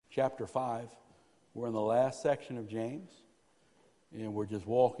chapter 5. We're in the last section of James, and we're just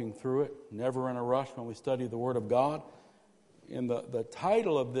walking through it, never in a rush when we study the Word of God. And the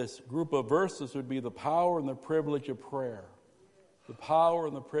title of this group of verses would be The Power and the Privilege of Prayer. The power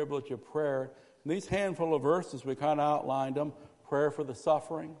and the privilege of prayer. In these handful of verses, we kind of outlined them. Prayer for the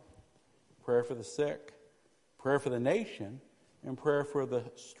suffering, prayer for the sick, prayer for the nation, and prayer for the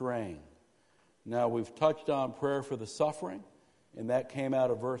straying. Now, we've touched on prayer for the suffering, and that came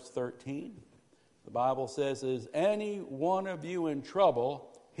out of verse 13. The Bible says, is any one of you in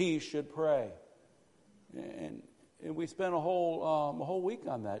trouble, he should pray. And we spent a whole week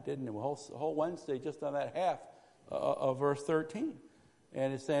on that, didn't we? A whole Wednesday just on that half of verse 13.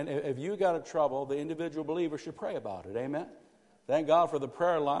 And it's saying, if you got a trouble, the individual believer should pray about it. Amen? Thank God for the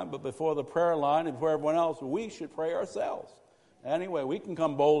prayer line, but before the prayer line and before everyone else, we should pray ourselves. Anyway, we can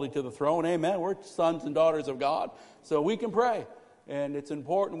come boldly to the throne. Amen? We're sons and daughters of God, so we can pray. And it's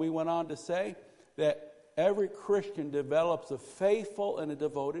important, we went on to say, that every Christian develops a faithful and a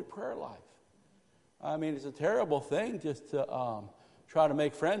devoted prayer life. I mean, it's a terrible thing just to try to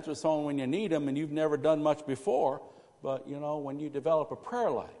make friends with someone when you need them and you've never done much before. But, you know, when you develop a prayer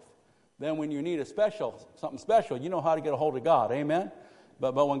life, then when you need something special, you know how to get a hold of God. Amen?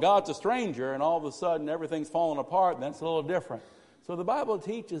 But when God's a stranger and all of a sudden everything's falling apart, then it's a little different. So the Bible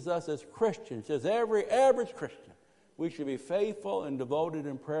teaches us as Christians, as every average Christian, we should be faithful and devoted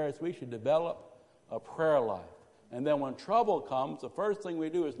in prayers. We should develop a prayer life. And then when trouble comes, the first thing we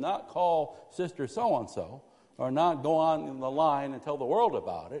do is not call Sister so-and-so or not go on in the line and tell the world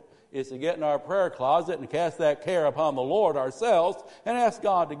about it. Is to get in our prayer closet and cast that care upon the Lord ourselves and ask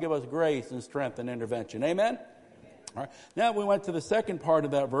God to give us grace and strength and intervention. Amen? All right. Now we went to the second part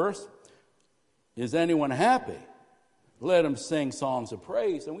of that verse. Is anyone happy? Let him sing songs of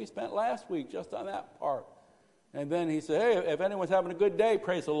praise. And we spent last week just on that part. And then he said, hey, if anyone's having a good day,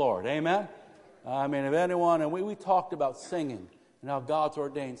 praise the Lord. Amen? I mean, if anyone, and we talked about singing and how God's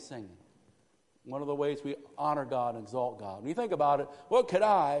ordained singing. One of the ways we honor God and exalt God. When you think about it, what could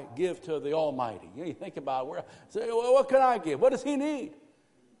I give to the Almighty? You think about it, say, well, what can I give? What does he need?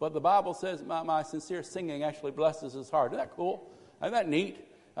 But the Bible says my sincere singing actually blesses his heart. Isn't that cool? Isn't that neat?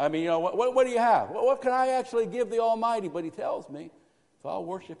 I mean, you know, what do you have? What can I actually give the Almighty? But he tells me, if I'll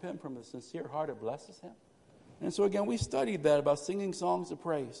worship him from a sincere heart, it blesses him. And so again, we studied that about singing songs of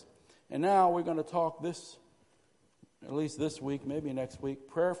praise. And now we're going to talk at least this week, maybe next week,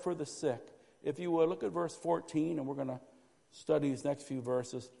 prayer for the sick. If you will, look at verse 14, and we're going to study these next few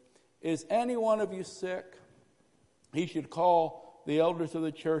verses. Is any one of you sick? He should call the elders of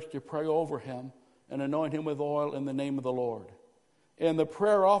the church to pray over him and anoint him with oil in the name of the Lord. And the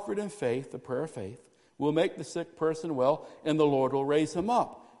prayer offered in faith, the prayer of faith, will make the sick person well, and the Lord will raise him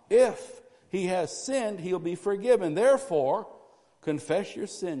up. If he has sinned, he'll be forgiven. Therefore, confess your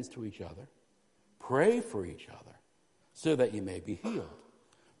sins to each other. Pray for each other so that you may be healed.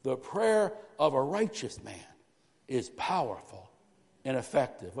 The prayer of a righteous man is powerful and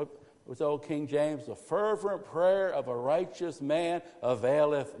effective. What was old King James? The fervent prayer of a righteous man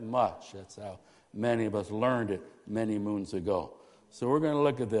availeth much. That's how many of us learned it many moons ago. So we're going to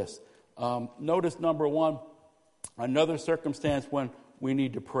look at this. Notice number one, another circumstance when we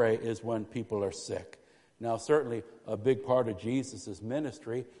need to pray is when people are sick. Now, certainly a big part of Jesus'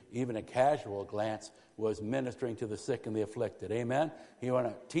 ministry, even a casual glance, was ministering to the sick and the afflicted. Amen? He went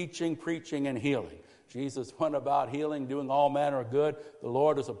out teaching, preaching, and healing. Jesus went about healing, doing all manner of good. The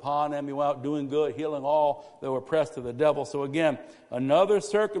Lord is upon him. He went out doing good, healing all that were oppressed of the devil. So again, another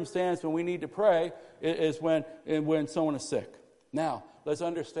circumstance when we need to pray is when someone is sick. Now, let's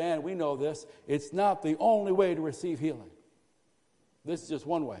understand, we know this, it's not the only way to receive healing. This is just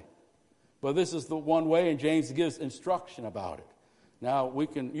one way. But this is the one way, and James gives instruction about it. Now,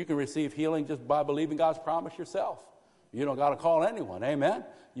 you can receive healing just by believing God's promise yourself. You don't got to call anyone, amen?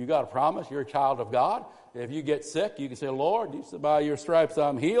 You got a promise, you're a child of God. If you get sick, you can say, Lord, you said by your stripes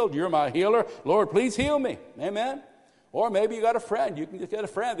I'm healed, you're my healer. Lord, please heal me, amen? Or maybe you got a friend. You can just get a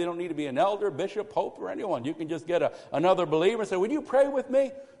friend. They don't need to be an elder, bishop, pope, or anyone. You can just get another believer and say, would you pray with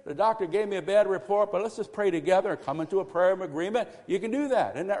me? The doctor gave me a bad report, but let's just pray together and come into a prayer of agreement. You can do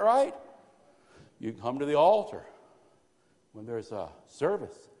that, isn't that right? You can come to the altar when there's a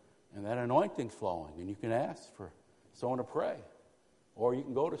service and that anointing's flowing, and you can ask for someone to pray. Or you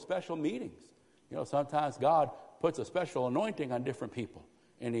can go to special meetings. You know, sometimes God puts a special anointing on different people,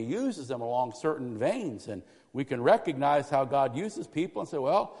 and he uses them along certain veins, and we can recognize how God uses people and say,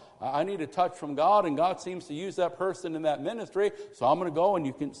 well, I need a touch from God, and God seems to use that person in that ministry, so I'm going to go, and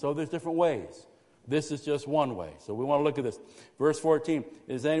you can. So there's different ways. This is just one way. So we want to look at this. Verse 14,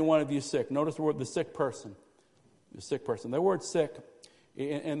 is any one of you sick? Notice the word, the sick person. The sick person. The word sick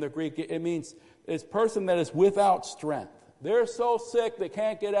In the Greek, it means it's a person that is without strength. They're so sick they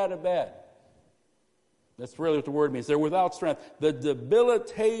can't get out of bed. That's really what the word means. They're without strength. The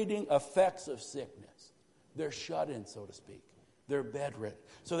debilitating effects of sickness. They're shut in, so to speak. They're bedridden.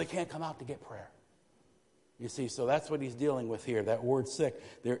 So they can't come out to get prayer. You see, so that's what he's dealing with here, that word sick.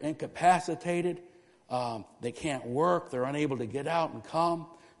 They're incapacitated. They can't work. They're unable to get out and come.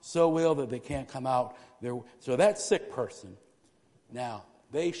 So ill that they can't come out. So that sick person, now,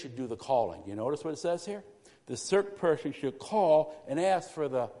 they should do the calling. You notice what it says here? The sick person should call and ask for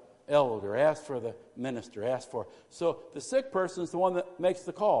the elder, ask for the minister, So the sick person is the one that makes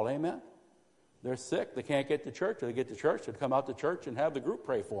the call. Amen? They're sick. They can't get to church. Or they get to church, they'd come out to church and have the group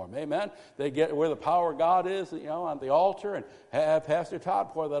pray for them. Amen? They get where the power of God is, on the altar, and have Pastor Todd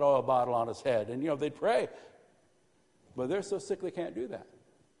pour that oil bottle on his head. And, they'd pray. But they're so sick they can't do that.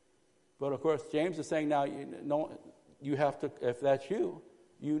 But, of course, James is saying now, you have to, if that's you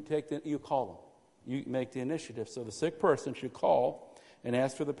call them. You make the initiative. So the sick person should call and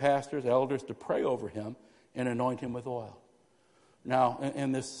ask for the pastors, elders to pray over him and anoint him with oil. Now,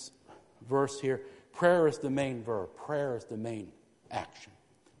 in this verse here, prayer is the main verb. Prayer is the main action.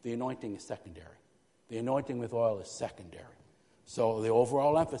 The anointing is secondary. The anointing with oil is secondary. So the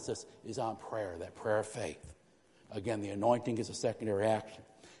overall emphasis is on prayer, that prayer of faith. Again, the anointing is a secondary action.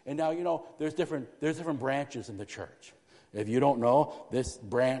 And now, there's different branches in the church. If you don't know, this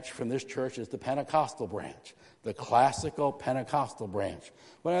branch from this church is the Pentecostal branch, the classical Pentecostal branch.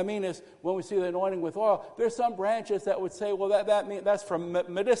 What I mean is, when we see the anointing with oil, there's some branches that would say, well, that's for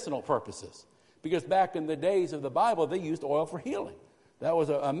medicinal purposes. Because back in the days of the Bible, they used oil for healing. That was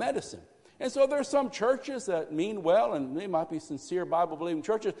a medicine. And so there's some churches that mean well, and they might be sincere Bible-believing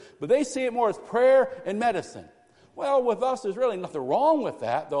churches, but they see it more as prayer and medicine. Well, with us, there's really nothing wrong with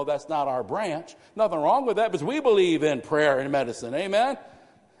that, though that's not our branch. Nothing wrong with that because we believe in prayer and medicine. Amen?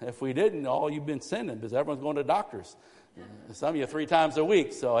 If we didn't, you've been sinning because everyone's going to doctors. Some of you 3 times a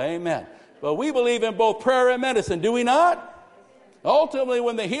week, so amen. But we believe in both prayer and medicine, do we not? Ultimately,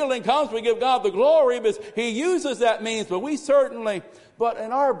 when the healing comes, we give God the glory because he uses that means, but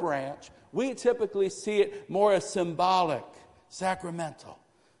in our branch, we typically see it more as symbolic, sacramental.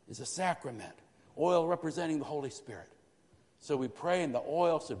 It's a sacrament. Oil representing the Holy Spirit. So we pray, and the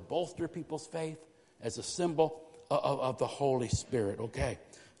oil should bolster people's faith as a symbol of the Holy Spirit. Okay.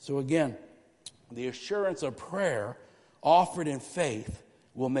 So again, the assurance of prayer offered in faith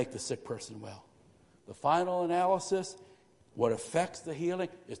will make the sick person well. The final analysis, what affects the healing,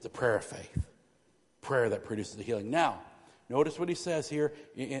 is the prayer of faith. Prayer that produces the healing. Now, notice what he says here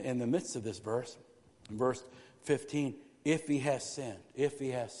in the midst of this verse. In verse 15, if he has sinned. If he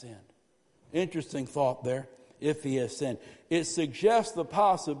has sinned. Interesting thought there, if he has sinned. It suggests the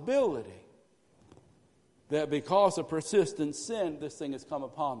possibility that because of persistent sin, this thing has come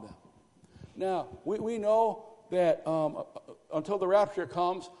upon them. Now, we know that until the rapture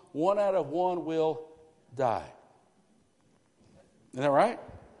comes, 1 out of 1 will die. Isn't that right?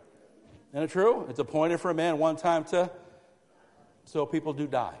 Isn't it true? It's appointed for a man one time so people do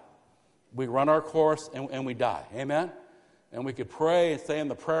die. We run our course and we die. Amen? And we could pray and stay in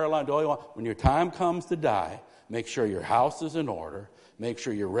the prayer line. When your time comes to die, make sure your house is in order. Make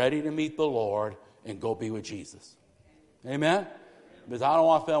sure you're ready to meet the Lord and go be with Jesus. Amen? Because I don't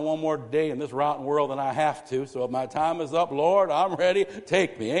want to spend one more day in this rotten world than I have to. So if my time is up, Lord, I'm ready.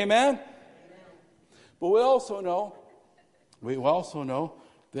 Take me. Amen? But we also know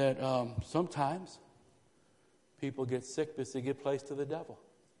that sometimes people get sick because they give place to the devil.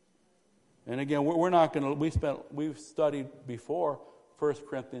 And again, we're not going to, we've studied before 1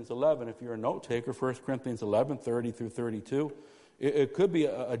 Corinthians 11. If you're a note taker, 1 Corinthians 11, 30 through 32. It could be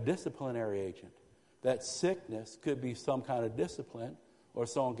a disciplinary agent. That sickness could be some kind of discipline or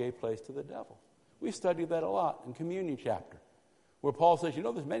someone gave place to the devil. We studied that a lot in communion chapter, where Paul says,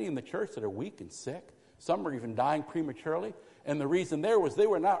 there's many in the church that are weak and sick. Some are even dying prematurely. And the reason there was they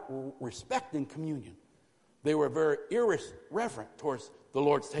were not respecting communion. They were very irreverent towards the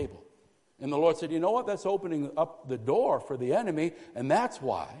Lord's table. And the Lord said, you know what? That's opening up the door for the enemy, and that's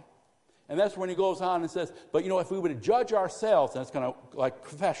why. And that's when he goes on and says, but if we would judge ourselves, and it's kind of like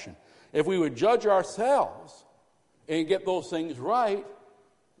confession, if we would judge ourselves and get those things right,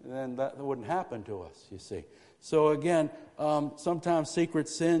 then that wouldn't happen to us, you see. So again, sometimes secret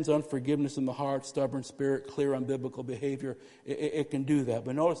sins, unforgiveness in the heart, stubborn spirit, clear unbiblical behavior, it can do that.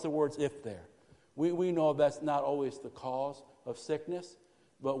 But notice the words if there. We know that's not always the cause of sickness.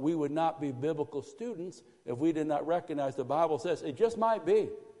 But we would not be biblical students if we did not recognize the Bible says it just might be.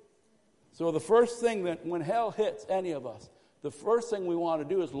 So the first thing that when hell hits any of us, the first thing we want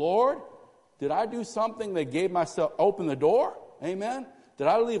to do is, Lord, did I do something that gave myself, open the door? Amen? Did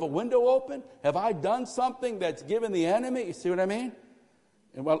I leave a window open? Have I done something that's given the enemy? You see what I mean?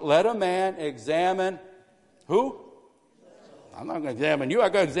 And well, let a man examine who? I'm not going to examine you. I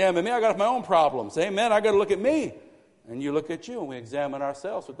got to examine me. I got my own problems. Amen. I got to look at me. And you look at you, and we examine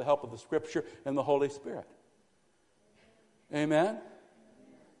ourselves with the help of the Scripture and the Holy Spirit. Amen.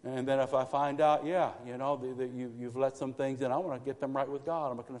 And then if I find out, you've let some things in, I want to get them right with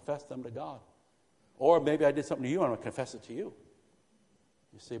God. I'm going to confess them to God. Or maybe I did something to you, and I'm going to confess it to you.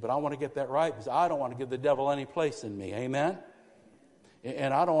 You see, but I want to get that right because I don't want to give the devil any place in me. Amen?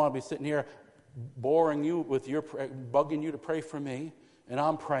 And I don't want to be sitting here boring you with bugging you to pray for me, and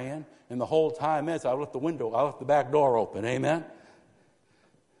I'm praying, and the whole time I left the back door open. Amen?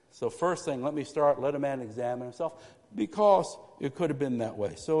 So first thing, let a man examine himself, because it could have been that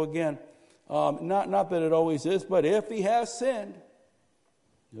way. So again, not that it always is, but if he has sinned,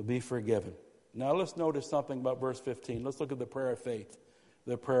 he'll be forgiven. Now let's notice something about verse 15. Let's look at the prayer of faith.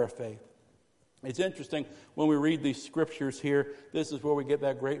 The prayer of faith. It's interesting when we read these scriptures here, this is where we get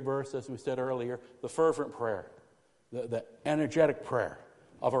that great verse, as we said earlier, the fervent prayer, the energetic prayer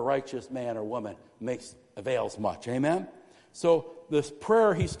of a righteous man or woman avails much. Amen? So this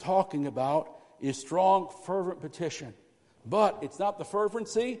prayer he's talking about is strong, fervent petition. But it's not the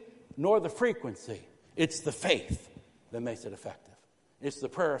fervency nor the frequency. It's the faith that makes it effective. It's the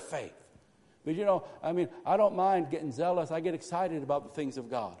prayer of faith. But I don't mind getting zealous. I get excited about the things of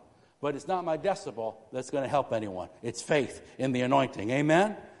God. But it's not my decibel that's going to help anyone. It's faith in the anointing.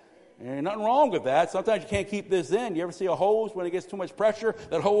 Amen? Ain't nothing wrong with that. Sometimes you can't keep this in. You ever see a hose when it gets too much pressure?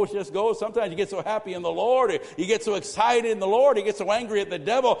 That hose just goes. Sometimes you get so happy in the Lord. You get so excited in the Lord. You get so angry at the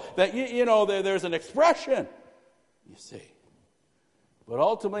devil that, there's an expression. You see. But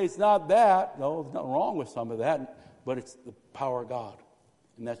ultimately, it's not that. No, there's nothing wrong with some of that. But it's the power of God.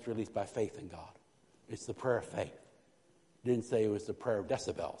 And that's released by faith in God. It's the prayer of faith. It didn't say it was the prayer of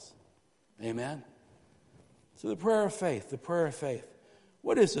decibels. Amen? So the prayer of faith, the prayer of faith.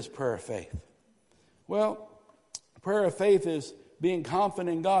 What is this prayer of faith? Well, prayer of faith is being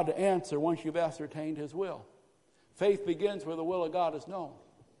confident in God to answer once you've ascertained His will. Faith begins where the will of God is known.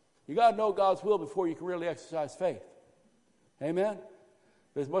 You got to know God's will before you can really exercise faith. Amen?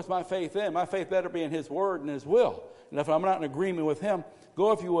 Because what's my faith in? My faith better be in His Word and His will. And if I'm not in agreement with Him,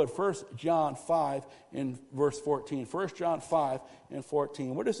 go, if you would, 1 John 5 in verse 14. 1 John 5 and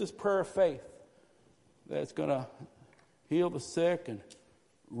 14. What is this prayer of faith that's going to heal the sick and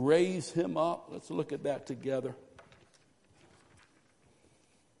raise him up? Let's look at that together.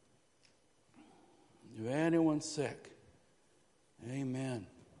 If anyone's sick, amen.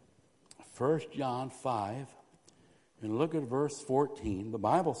 1 John 5, and look at verse 14. The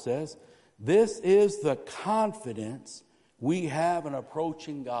Bible says, this is the confidence we have in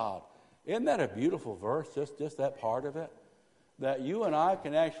approaching God. Isn't that a beautiful verse, just that part of it? That you and I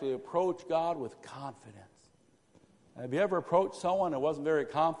can actually approach God with confidence. Have you ever approached someone that wasn't very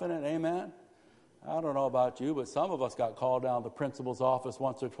confident? Amen? I don't know about you, but some of us got called down to the principal's office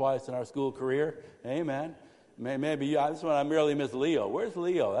once or twice in our school career. Amen. Maybe you, this one I merely miss Leo. Where's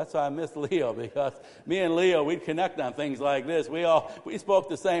Leo? That's why I miss Leo, because me and Leo, we'd connect on things like this. We spoke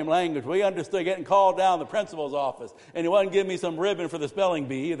the same language. We understood getting called down to the principal's office. And he wasn't giving me some ribbon for the spelling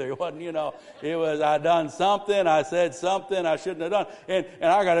bee either. It wasn't, it was I done something, I said something I shouldn't have done. And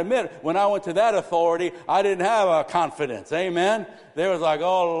I got to admit, when I went to that authority, I didn't have a confidence. Amen? There was like,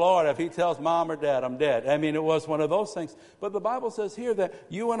 oh, Lord, if he tells mom or dad, I'm dead. I mean, it was one of those things. But the Bible says here that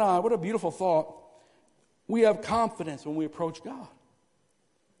you and I, what a beautiful thought, we have confidence when we approach God.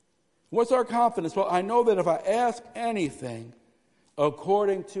 What's our confidence? Well, I know that if I ask anything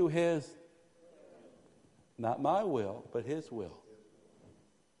according to His, not my will, but His will.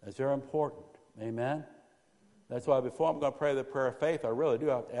 That's very important. Amen? That's why before I'm going to pray the prayer of faith, I really do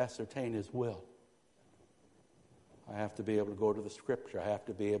have to ascertain His will. I have to be able to go to the Scripture. I have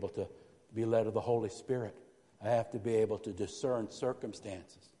to be able to be led of the Holy Spirit. I have to be able to discern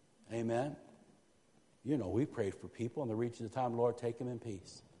circumstances. Amen? We prayed for people, and the reaches of time, Lord, take them in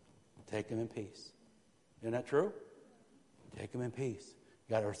peace. Take them in peace. Isn't that true? Take them in peace.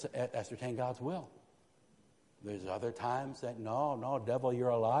 You got to ascertain God's will. There's other times that, no, devil, you're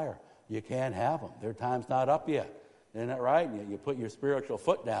a liar. You can't have them. Their time's not up yet. Isn't that right? You put your spiritual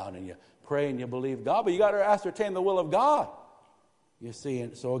foot down, and you pray, and you believe God, but you got to ascertain the will of God. You see,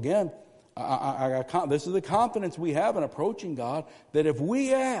 and so again, this is the confidence we have in approaching God, that if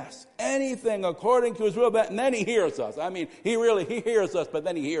we ask anything according to His will, and then He hears us. I mean, He hears us, but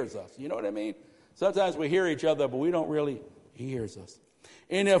then He hears us. You know what I mean? Sometimes we hear each other, but we don't really, He hears us.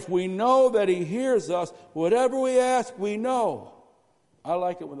 And if we know that He hears us, whatever we ask, we know. I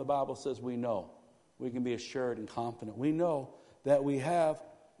like it when the Bible says we know. We can be assured and confident. We know that we have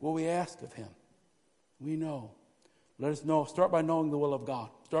what we ask of him. We know. Let us know. Start by knowing the will of God.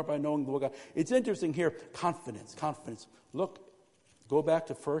 Start by knowing the will of God. It's interesting here, confidence. Look, go back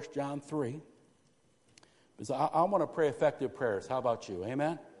to 1 John 3. Because I want to pray effective prayers. How about you?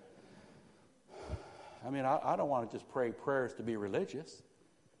 Amen? I mean, I don't want to just pray prayers to be religious.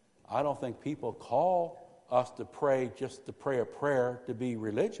 I don't think people call us to pray just to pray a prayer to be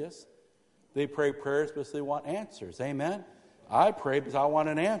religious. They pray prayers because they want answers. Amen? I pray because I want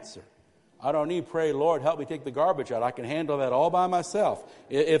an answer. I don't need to pray, Lord, help me take the garbage out. I can handle that all by myself.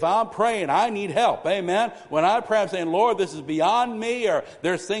 If I'm praying, I need help. Amen? When I pray, I'm saying, Lord, this is beyond me, or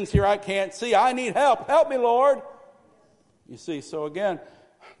there's things here I can't see. I need help. Help me, Lord. You see, so again,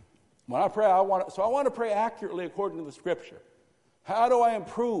 when I pray, I want to pray accurately according to the Scripture. How do I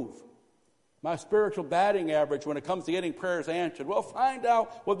improve my spiritual batting average when it comes to getting prayers answered? Well, find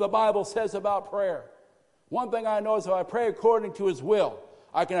out what the Bible says about prayer. One thing I know is if I pray according to His will,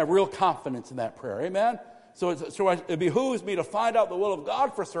 I can have real confidence in that prayer. Amen? So it behooves me to find out the will of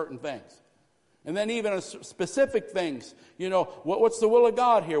God for certain things. And then even specific things. You know, what's the will of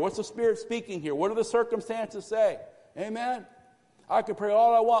God here? What's the Spirit speaking here? What do the circumstances say? Amen? I can pray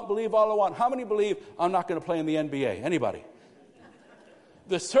all I want, believe all I want. How many believe I'm not going to play in the NBA? Anybody?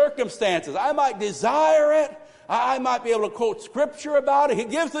 The circumstances. I might desire it. I might be able to quote Scripture about it. He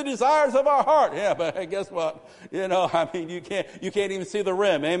gives the desires of our heart. Yeah, but guess what? You know, I mean, you can't even see the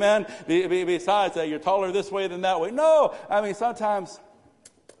rim. Amen? Besides that, you're taller this way than that way. No, I mean, sometimes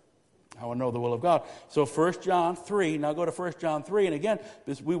I want to know the will of God. So 1 John 3. Now go to 1 John 3. And again,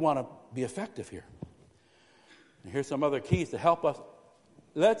 we want to be effective here. And here's some other keys to help us.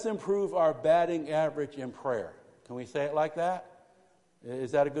 Let's improve our batting average in prayer. Can we say it like that?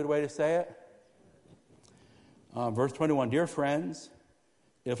 Is that a good way to say it? Verse 21, dear friends,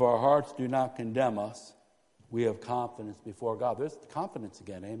 if our hearts do not condemn us, we have confidence before God. There's confidence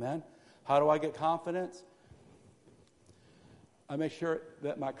again, amen? How do I get confidence? I make sure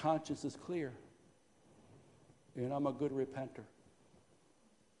that my conscience is clear. And I'm a good repenter.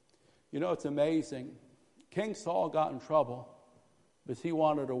 You know, it's amazing. King Saul got in trouble because he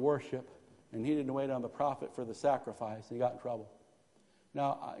wanted to worship, and he didn't wait on the prophet for the sacrifice. He got in trouble.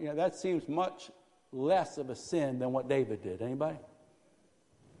 Now, you know, that seems much less of a sin than what David did. Anybody?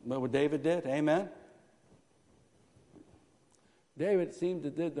 What David did? Amen? David seemed to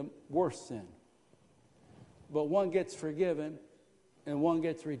did the worst sin. But one gets forgiven and one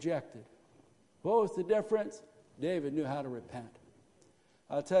gets rejected. What was the difference? David knew how to repent.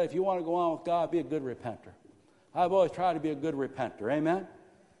 I'll tell you, if you want to go on with God, be a good repenter. I've always tried to be a good repenter. Amen?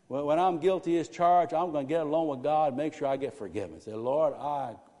 When I'm guilty as charged, I'm going to get along with God and make sure I get forgiven. Say, Lord,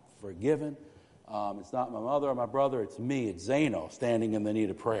 I'm forgiven. It's not my mother or my brother. It's me. It's Zeno standing in the need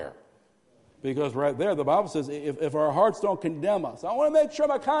of prayer. Because right there, the Bible says, if our hearts don't condemn us, I want to make sure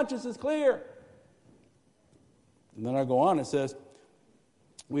my conscience is clear. And then I go on, it says,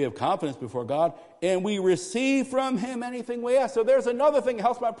 we have confidence before God, and we receive from Him anything we ask. So there's another thing that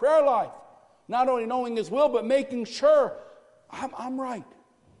helps my prayer life. Not only knowing His will, but making sure I'm right.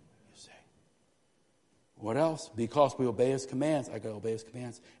 You say. What else? Because we obey His commands. I got to obey His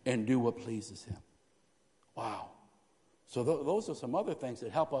commands and do what pleases Him. Wow. So those are some other things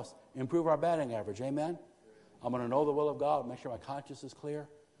that help us improve our batting average. Amen? I'm going to know the will of God, make sure my conscience is clear,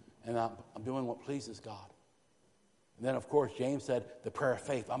 and I'm doing what pleases God. And then, of course, James said, the prayer of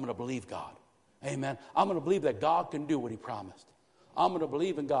faith, I'm going to believe God. Amen? I'm going to believe that God can do what He promised. I'm going to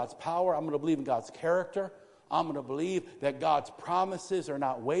believe in God's power. I'm going to believe in God's character. I'm going to believe that God's promises are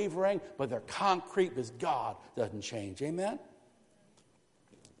not wavering, but they're concrete because God doesn't change. Amen?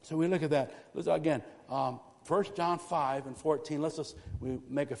 So we look at that. Let's, again, 1 John 5 and 14. We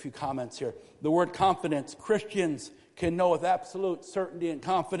make a few comments here. The word confidence. Christians can know with absolute certainty and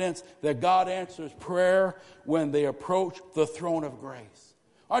confidence that God answers prayer when they approach the throne of grace.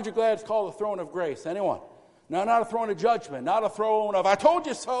 Aren't you glad it's called the throne of grace? Anyone? No, not a throne of judgment, not a throne of I told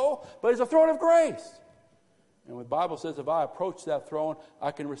you so, but it's a throne of grace. And the Bible says if I approach that throne,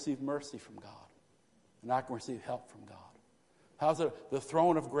 I can receive mercy from God. And I can receive help from God. How's it? The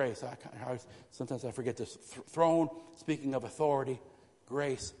throne of grace. Sometimes I forget this. Throne, speaking of authority.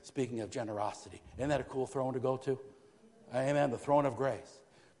 Grace, speaking of generosity. Isn't that a cool throne to go to? Amen. The throne of grace.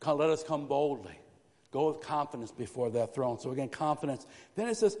 Let us come boldly. Go with confidence before that throne. So again, confidence. Then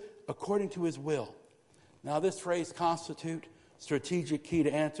it says, according to His will. Now this phrase constitute strategic key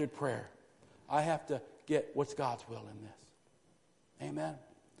to answered prayer. I have to get what's God's will in this. Amen.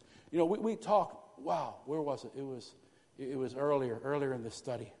 You know, we talk, wow, where was it? It was earlier in the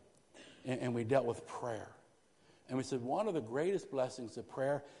study. And we dealt with prayer. And we said one of the greatest blessings of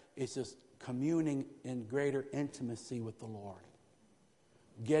prayer is just communing in greater intimacy with the Lord.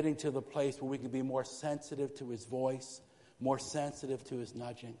 getting to the place where we can be more sensitive to his voice, more sensitive to his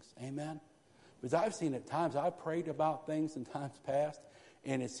nudgings. Amen? Because I've seen at times, I've prayed about things in times past,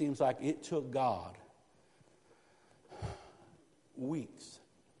 and it seems like it took God weeks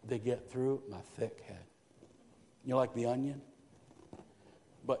to get through my thick head. You know, like the onion?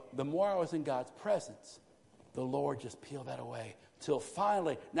 But the more I was in God's presence, the Lord just peeled that away till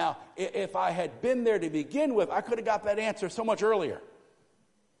finally. Now, if I had been there to begin with, I could have got that answer so much earlier.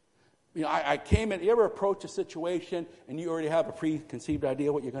 You know, I came in. You ever approach a situation and you already have a preconceived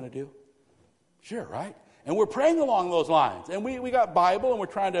idea what you're going to do? Sure, right? And we're praying along those lines. And we got Bible and we're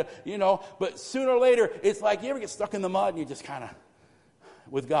trying to, but sooner or later, it's like you ever get stuck in the mud and you just kind of,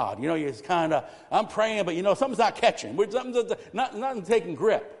 with God, you just kind of, I'm praying, but something's not catching. Something's nothing's taking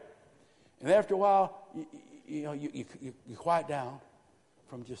grip. And after a while, you quiet down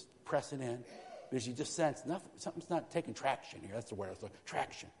from just pressing in because you just sense something's not taking traction here. That's the word I was looking for,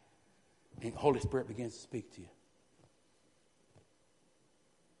 traction. And the Holy Spirit begins to speak to you.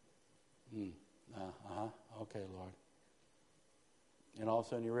 Okay, Lord. And all of a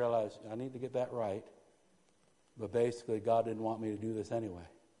sudden you realize, I need to get that right. But basically, God didn't want me to do this anyway.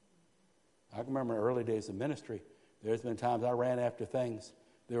 I can remember in early days of ministry, there's been times I ran after things.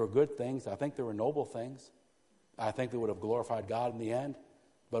 There were good things. I think there were noble things. I think they would have glorified God in the end,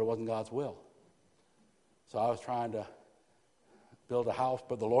 but it wasn't God's will. So I was trying to build a house,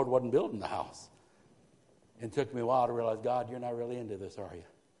 but the Lord wasn't building the house. It took me a while to realize, God, you're not really into this, are you?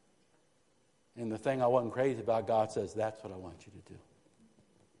 And the thing I wasn't crazy about, God says, that's what I want you to do.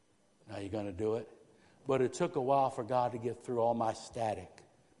 Now you're going to do it? But it took a while for God to get through all my static.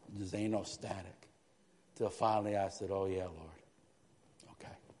 Just ain't no static. Till finally I said, oh yeah, Lord.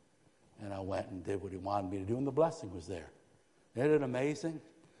 Okay. And I went and did what he wanted me to do, and the blessing was there. Isn't it amazing?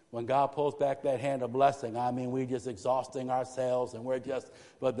 When God pulls back that hand of blessing, we just exhausting ourselves, and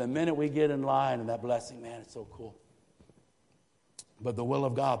but the minute we get in line and that blessing, man, it's so cool. But the will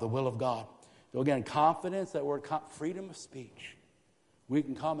of God. So again, confidence, that word, freedom of speech. We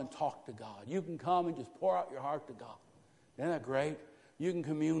can come and talk to God. You can come and just pour out your heart to God. Isn't that great? You can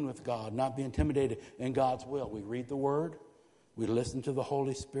commune with God, not be intimidated in God's will. We read the Word. We listen to the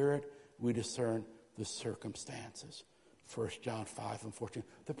Holy Spirit. We discern the circumstances. 1 John 5 and 14.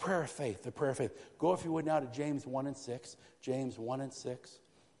 The prayer of faith. Go, if you would, now to James 1 and 6. James 1 and 6.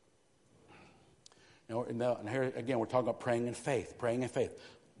 And here again, we're talking about praying in faith.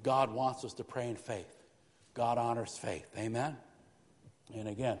 God wants us to pray in faith. God honors faith. Amen? And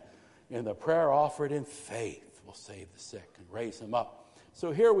again, in the prayer offered in faith will save the sick and raise them up.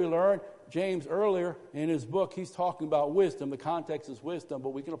 So here we learn, James earlier in his book, he's talking about wisdom. The context is wisdom, but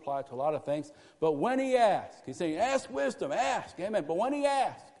we can apply it to a lot of things. But when he asked, he's saying, ask wisdom, ask. Amen. But when he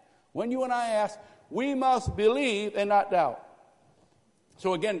asked, when you and I ask, we must believe and not doubt.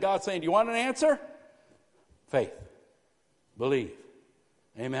 So again, God's saying, do you want an answer? Faith. Believe.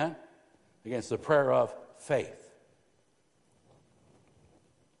 Amen. Again, it's the prayer of faith.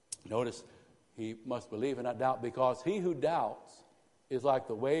 Notice, he must believe and not doubt, because he who doubts is like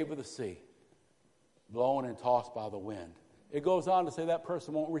the wave of the sea, blown and tossed by the wind. It goes on to say that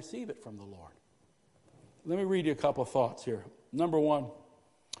person won't receive it from the Lord. Let me read you a couple of thoughts here. Number one,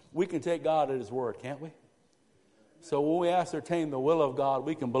 we can take God at his word, can't we? So when we ascertain the will of God,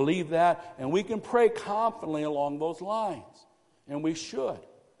 we can believe that, and we can pray confidently along those lines. And we should.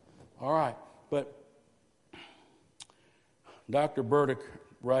 All right. But Dr. Burdick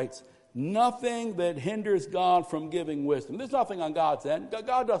writes, nothing that hinders God from giving wisdom. There's nothing on God's end.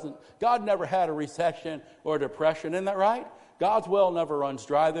 God never had a recession or depression. Isn't that right? God's well never runs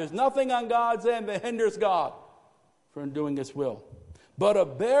dry. There's nothing on God's end that hinders God from doing his will. But a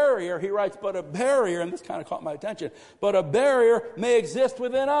barrier, he writes, and this kind of caught my attention, but a barrier may exist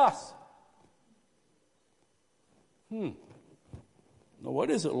within us. Now,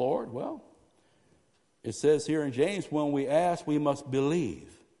 what is it, Lord? Well, it says here in James, when we ask, we must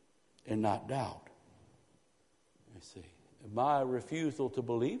believe and not doubt. You see, my refusal to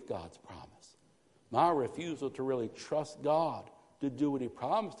believe God's promise, my refusal to really trust God to do what he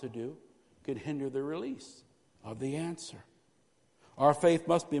promised to do, could hinder the release of the answer. Our faith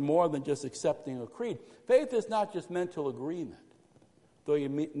must be more than just accepting a creed. Faith is not just mental agreement, though you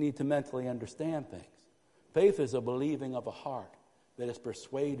need to mentally understand things. Faith is a believing of a heart that is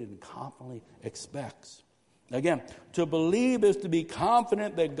persuaded and confidently expects. Again, to believe is to be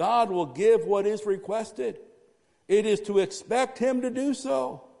confident that God will give what is requested. It is to expect him to do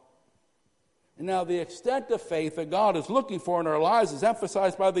so. And now the extent of faith that God is looking for in our lives is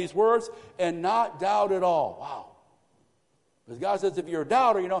emphasized by these words, and not doubt at all. Wow. Because God says if you're a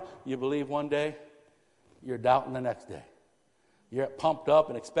doubter, you believe one day, you're doubting the next day. You're pumped up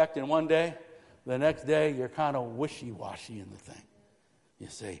and expecting one day. The next day, you're kind of wishy-washy in the thing. You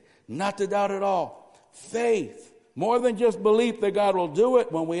say, not to doubt at all. Faith, more than just belief that God will do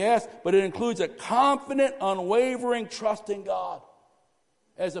it when we ask, but it includes a confident, unwavering trust in God.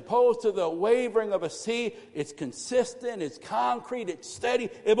 As opposed to the wavering of a sea, it's consistent, it's concrete, it's steady.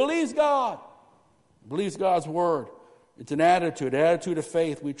 It believes God. It believes God's word. It's an attitude of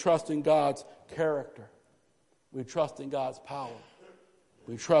faith. We trust in God's character. We trust in God's power.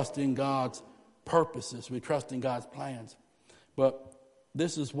 We trust in God's purposes. We trust in God's plans. But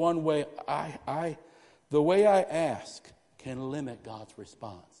this is one way the way I ask can limit God's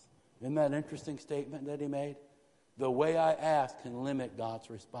response. Isn't that an interesting statement that he made? The way I ask can limit God's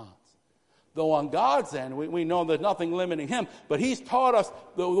response. Though on God's end, we know there's nothing limiting him, but he's taught us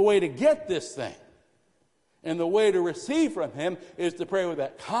the way to get this thing. And the way to receive from him is to pray with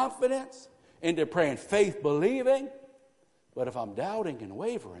that confidence and to pray in faith believing. But if I'm doubting and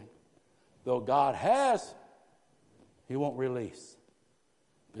wavering, though God has, he won't release.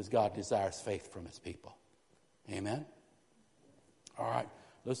 Because God desires faith from his people. Amen? All right,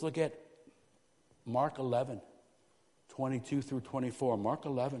 let's look at Mark 11, 22 through 24. Mark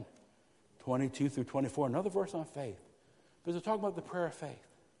 11, 22 through 24. Another verse on faith. Because we're talking about the prayer of faith.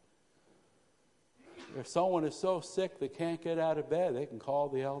 If someone is so sick they can't get out of bed, they can call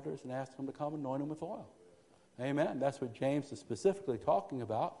the elders and ask them to come anoint them with oil. Amen. That's what James is specifically talking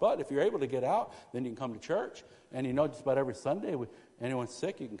about. But if you're able to get out, then you can come to church. And you know just about every Sunday, anyone's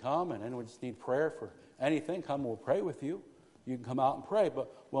sick, you can come. And anyone just need prayer for anything, come and we'll pray with you. You can come out and pray.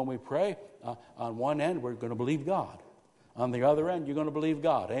 But when we pray, on one end, we're going to believe God. On the other end, you're going to believe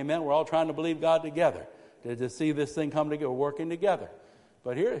God. Amen. We're all trying to believe God together to see this thing come together. We're working together.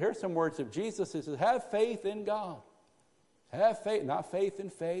 But here's some words of Jesus. He says, have faith in God. Have faith, not faith in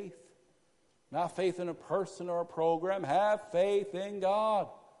faith. Not faith in a person or a program. Have faith in God.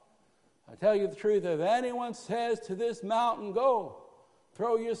 I tell you the truth, if anyone says to this mountain, go,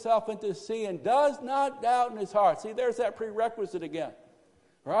 throw yourself into the sea, and does not doubt in his heart. See, there's that prerequisite again.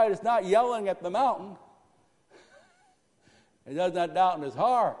 Right? It's not yelling at the mountain. He does not doubt in his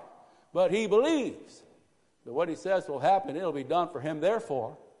heart. But he believes that what he says will happen. It'll be done for him.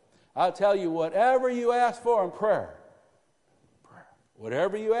 Therefore, I'll tell you, whatever you ask for in prayer,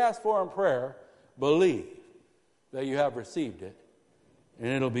 whatever you ask for in prayer, believe that you have received it, and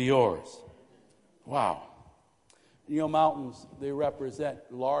it'll be yours. Wow. You know, mountains, they represent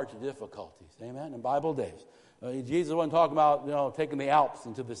large difficulties. Amen? In Bible days. Jesus wasn't talking about, taking the Alps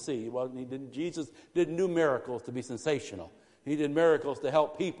into the sea. Jesus didn't do miracles to be sensational. He did miracles to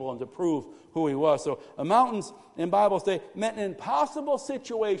help people and to prove who he was. So mountains in Bible day meant an impossible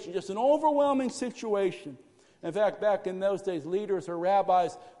situation, just an overwhelming situation. In fact, back in those days, leaders or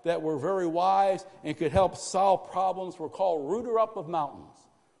rabbis that were very wise and could help solve problems were called rooter-up of mountains.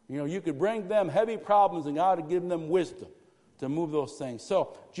 You could bring them heavy problems and God would give them wisdom to move those things.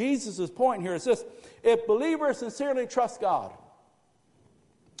 So Jesus' point here is this: if believers sincerely trust God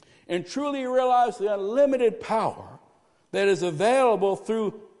and truly realize the unlimited power that is available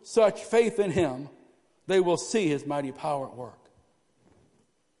through such faith in him, they will see his mighty power at work.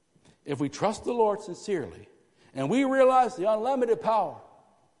 If we trust the Lord sincerely and we realize the unlimited power,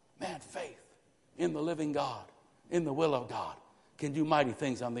 faith in the living God, in the will of God, can do mighty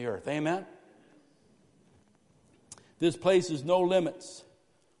things on the earth. Amen? This places no limits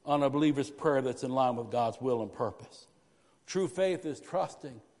on a believer's prayer that's in line with God's will and purpose. True faith is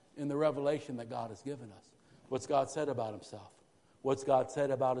trusting in the revelation that God has given us. What's God said about himself? What's God said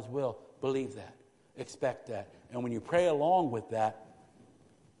about his will? Believe that. Expect that. And when you pray along with that,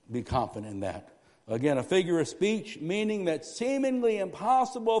 be confident in that. Again, a figure of speech, meaning that seemingly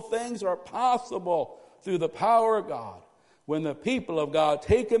impossible things are possible through the power of God when the people of God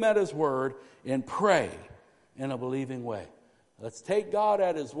take him at his word and pray in a believing way. Let's take God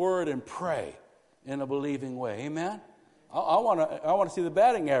at his word and pray in a believing way. Amen? I want to see the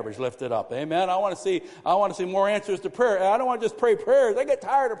batting average lifted up. Amen. I want to see more answers to prayer. I don't want to just pray prayers. I get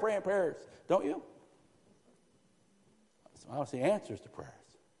tired of praying prayers. Don't you? So I want to see answers to prayers.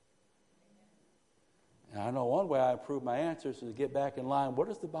 And I know one way I improve my answers is to get back in line. What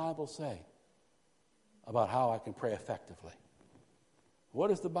does the Bible say about how I can pray effectively? What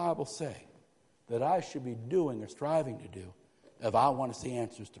does the Bible say that I should be doing or striving to do if I want to see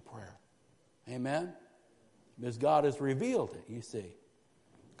answers to prayer? Amen? Because God has revealed it, you see.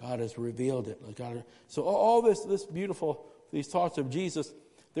 God has revealed it. So all these thoughts of Jesus,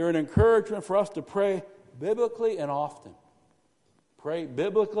 they're an encouragement for us to pray biblically and often. Pray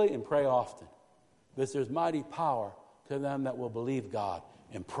biblically and pray often. Because there's mighty power to them that will believe God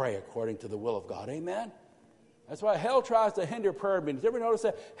and pray according to the will of God. Amen? That's why hell tries to hinder prayer meetings. You ever notice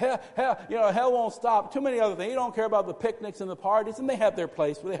that? Hell won't stop. Too many other things. You don't care about the picnics and the parties, and they have their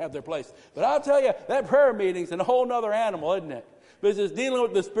place. But I'll tell you, that prayer meeting's a whole other animal, isn't it? Because it's dealing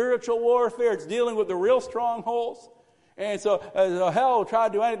with the spiritual warfare. It's dealing with the real strongholds. And so hell will try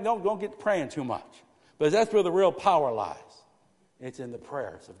to do anything. Don't get praying too much. But that's where the real power lies. It's in the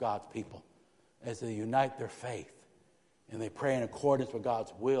prayers of God's people as they unite their faith and they pray in accordance with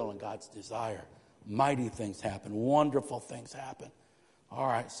God's will and God's desire. Mighty things happen. Wonderful things happen. All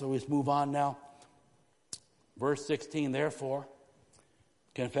right, so let's move on now. Verse 16, therefore,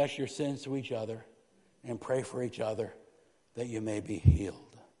 confess your sins to each other and pray for each other that you may be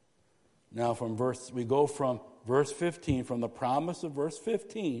healed. Now we go from verse 15, from the promise of verse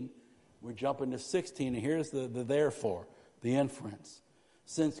 15, we jump into 16, and here's the therefore, the inference.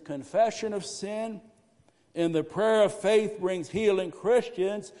 Since confession of sin and the prayer of faith brings healing,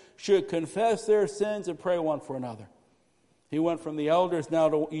 Christians should confess their sins and pray one for another. He went from the elders now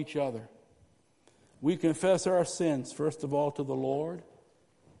to each other. We confess our sins, first of all, to the Lord,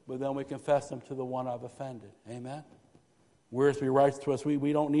 but then we confess them to the one I've offended. Amen? Wiersbe writes to us,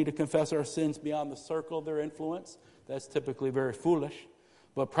 we don't need to confess our sins beyond the circle of their influence. That's typically very foolish.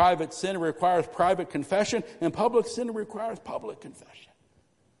 But private sin requires private confession, and public sin requires public confession.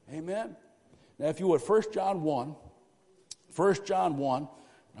 Amen? Now, if you would, 1 John 1,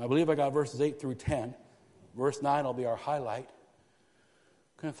 I believe I got verses 8 through 10. Verse 9 will be our highlight.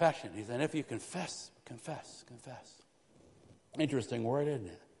 Confession. He said, if you confess. Interesting word, isn't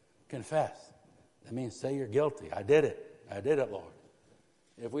it? Confess. That means say you're guilty. I did it, Lord.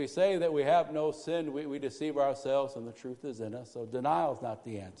 If we say that we have no sin, we deceive ourselves and the truth is in us. So denial is not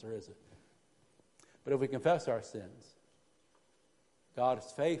the answer, is it? But if we confess our sins, God is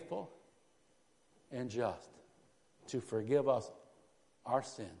faithful and just to forgive us our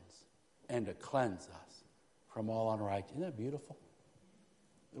sins and to cleanse us from all unrighteousness. Isn't that beautiful?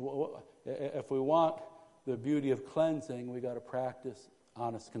 If we want the beauty of cleansing, we got to practice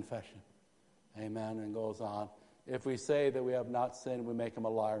honest confession. Amen. And goes on. If we say that we have not sinned, we make him a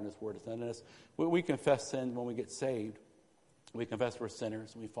liar and his word is not in us. We confess sin when we get saved. We confess we're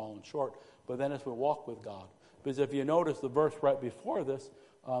sinners and we've fallen short. But then as we walk with God. Because if you notice the verse right before this,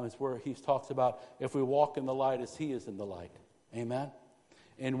 is where he talks about if we walk in the light as he is in the light. Amen?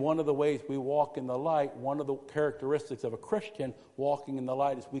 And one of the ways we walk in the light, one of the characteristics of a Christian walking in the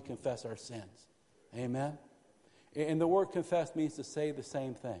light is we confess our sins. Amen? And the word confess means to say the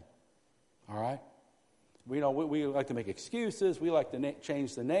same thing. All right? We like to make excuses. We like to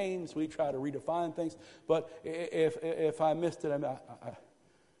change the names. We try to redefine things. But if I missed it,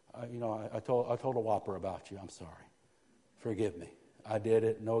 I told a whopper about you. I'm sorry. Forgive me. I did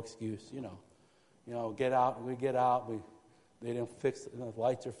it. No excuse. Get out. We get out. They didn't fix. The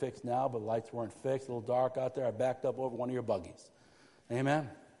lights are fixed now, but the lights weren't fixed. A little dark out there. I backed up over one of your buggies. Amen.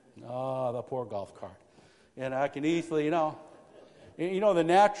 Oh, the poor golf cart. And I can easily, the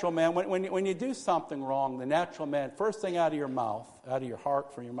natural man, when you do something wrong, the natural man, first thing out of your mouth, out of your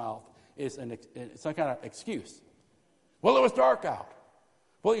heart from your mouth, is some kind of excuse. Well, it was dark out.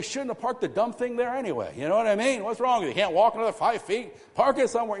 Well, you shouldn't have parked the dumb thing there anyway. You know what I mean? What's wrong with you? You can't walk another 5 feet. Park it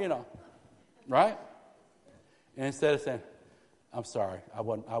somewhere, Right? And instead of saying, I'm sorry, I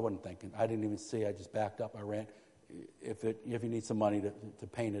wasn't thinking. I didn't even see. I just backed up. I ran. If you need some money to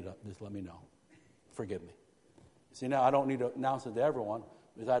paint it up, just let me know. Forgive me. See, now I don't need to announce it to everyone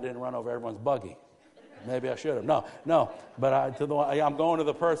because I didn't run over everyone's buggy. Maybe I should have. No. But I'm going to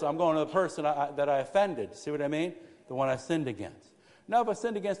the person that I offended. See what I mean? The one I sinned against. Now, if I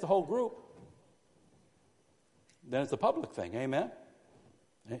sinned against the whole group, then it's a public thing. Amen?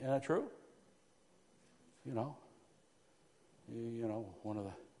 Isn't that true? One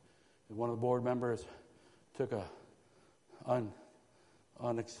of the board members took a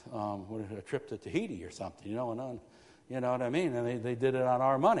trip to Tahiti or something, you know what I mean? And they did it on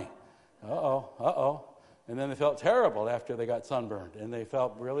our money. Uh-oh. And then they felt terrible after they got sunburned, and they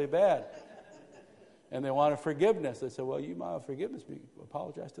felt really bad. And they wanted forgiveness. They said, well, you might have forgiveness, but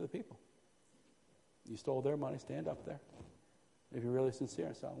apologize to the people. You stole their money, stand up there. If you're really sincere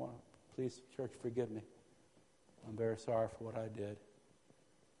and say, I want to, please, church, forgive me. I'm very sorry for what I did.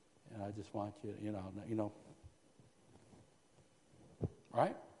 And I just want you,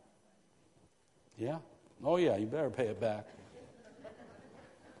 right? Yeah? Oh, yeah, you better pay it back.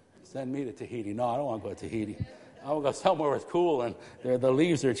 Send me to Tahiti. No, I don't want to go to Tahiti. I want to go somewhere where it's cool and the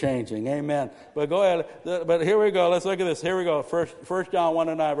leaves are changing. Amen. But go ahead. But here we go. Let's look at this. Here we go. First John 1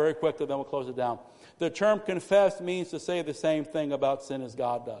 and 9, very quickly, then we'll close it down. The term confess means to say the same thing about sin as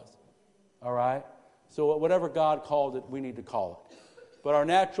God does. All right? So whatever God called it, we need to call it. But our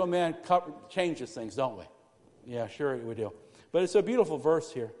natural man changes things, don't we? Yeah, sure we do. But it's a beautiful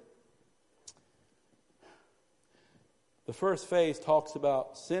verse here. The first phase talks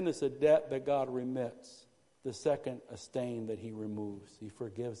about sin is a debt that God remits. The second, a stain that he removes. He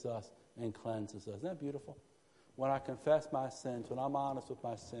forgives us and cleanses us. Isn't that beautiful? When I confess my sins, when I'm honest with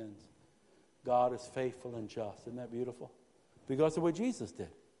my sins, God is faithful and just. Isn't that beautiful? Because of what Jesus did.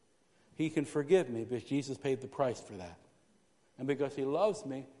 He can forgive me because Jesus paid the price for that. And because he loves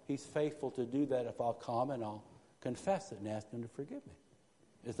me, he's faithful to do that if I'll come and I'll confess it and ask him to forgive me.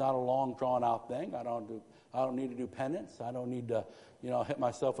 It's not a long, drawn-out thing. I don't need to do penance. I don't need to, hit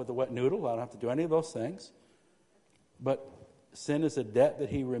myself with a wet noodle. I don't have to do any of those things. But sin is a debt that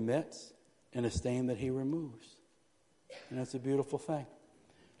he remits and a stain that he removes. And that's a beautiful thing.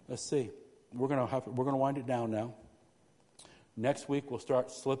 Let's see. We're going to wind it down now. Next week we'll start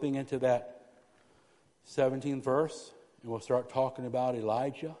slipping into that 17th verse, and we'll start talking about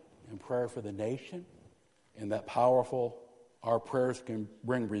Elijah and prayer for the nation, and that our prayers can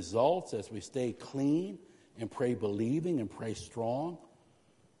bring results as we stay clean and pray believing and pray strong.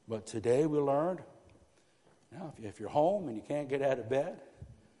 But today we learned, if you're home and you can't get out of bed,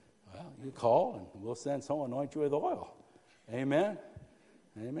 well, you call and we'll send someone to anoint you with oil. Amen?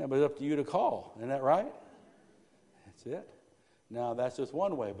 Amen. But it's up to you to call. Isn't that right? That's it. Now, that's just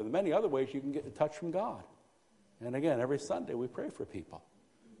one way. But many other ways you can get a touch from God. And again, every Sunday we pray for people.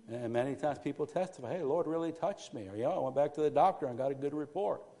 And many times people testify, hey, Lord really touched me. Or, I went back to the doctor and got a good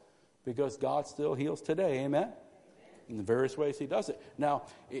report. Because God still heals today. Amen? In the various ways he does it. Now,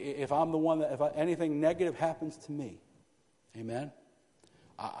 if I'm the one if anything negative happens to me, amen,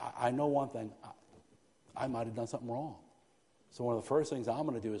 I know one thing. I might have done something wrong. So one of the first things I'm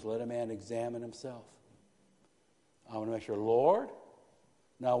going to do is let a man examine himself. I'm going to make sure, Lord,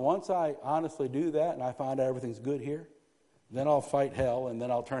 now once I honestly do that and I find out everything's good here, then I'll fight hell and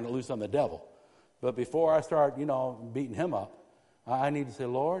then I'll turn it loose on the devil. But before I start, beating him up, I need to say,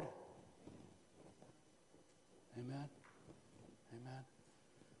 Lord, amen, amen.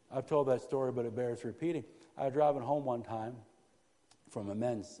 I've told that story, but it bears repeating. I was driving home one time from a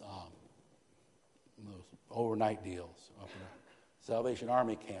men's those overnight deals up in a Salvation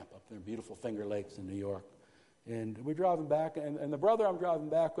Army camp up there in beautiful Finger Lakes in New York. And we're driving back, and the brother I'm driving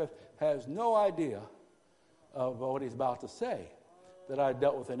back with has no idea of what he's about to say, that I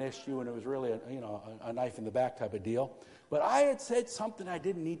dealt with an issue and it was really a knife in the back type of deal. But I had said something I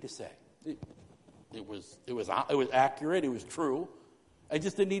didn't need to say. It was accurate, it was true. It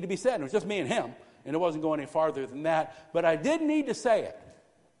just didn't need to be said. It was just me and him, and it wasn't going any farther than that. But I did need to say it.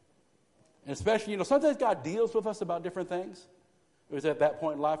 And especially, sometimes God deals with us about different things. It was at that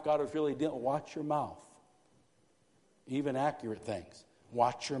point in life God was really dealing. Watch your mouth. Even accurate things.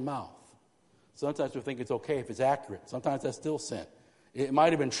 Watch your mouth. Sometimes we think it's okay if it's accurate. Sometimes that's still sin. It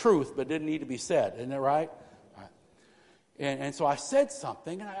might have been truth, but didn't need to be said. Isn't that right? All right. And so I said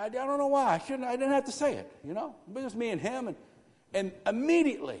something, and I don't know why. I didn't have to say it, It was just me and him. And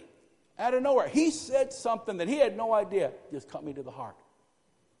immediately, out of nowhere, he said something that he had no idea. Just cut me to the heart.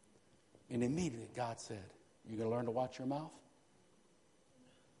 And immediately God said, you're going to learn to watch your mouth?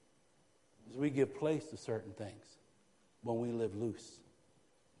 As we give place to certain things, when we live loose,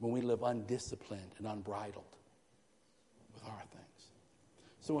 when we live undisciplined and unbridled with our things.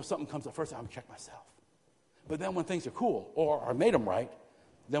 So when something comes up, first I'm going to check myself. But then when things are cool or I made them right,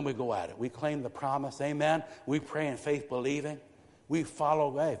 then we go at it. We claim the promise, amen. We pray in faith believing. We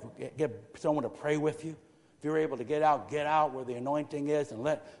follow, get someone to pray with you. If you're able to get out where the anointing is and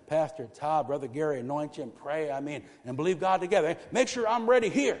let Pastor Todd, Brother Gary anoint you and pray, and believe God together. Make sure I'm ready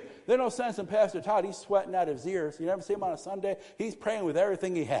here. There's no sense in Pastor Todd. He's sweating out his ears. You never see him on a Sunday. He's praying with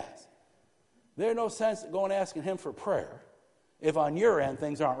everything he has. There's no sense going asking him for prayer if on your end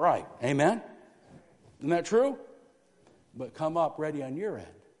things aren't right. Amen? Isn't that true? But come up ready on your end,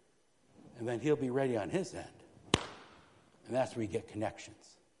 and then he'll be ready on his end. And that's where you get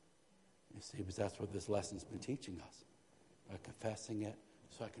connections. You see, because that's what this lesson's been teaching us. By confessing it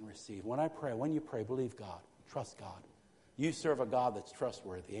so I can receive. When you pray, believe God. Trust God. You serve a God that's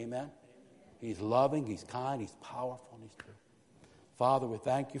trustworthy. Amen? He's loving, he's kind, he's powerful, and he's true. Father, we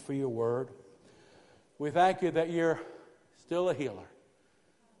thank you for your word. We thank you that you're still a healer.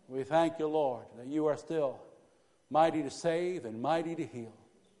 We thank you, Lord, that you are still mighty to save and mighty to heal.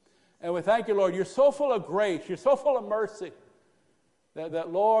 And we thank you, Lord, you're so full of grace, you're so full of mercy,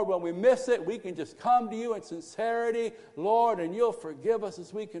 that, Lord, when we miss it, we can just come to you in sincerity, Lord, and you'll forgive us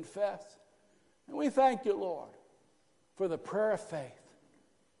as we confess. And we thank you, Lord, for the prayer of faith,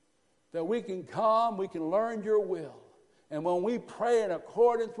 that we can come, we can learn your will, And when we pray in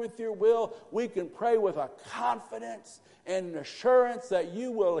accordance with your will, we can pray with a confidence and an assurance that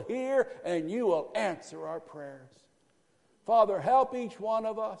you will hear and you will answer our prayers. Father, help each one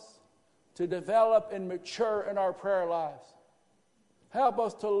of us to develop and mature in our prayer lives. Help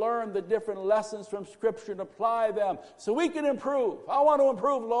us to learn the different lessons from Scripture and apply them so we can improve. I want to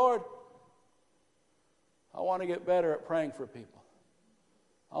improve, Lord. I want to get better at praying for people.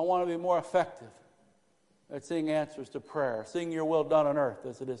 I want to be more effective at seeing answers to prayer, seeing your will done on earth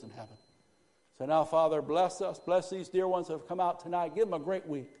as it is in heaven. So now, Father, bless us. Bless these dear ones that have come out tonight. Give them a great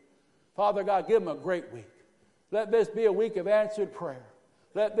week. Father God, give them a great week. Let this be a week of answered prayer.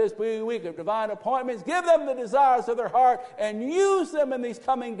 Let this be a week of divine appointments. Give them the desires of their heart and use them in these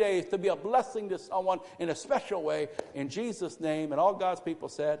coming days to be a blessing to someone in a special way. In Jesus' name, and all God's people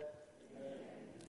said,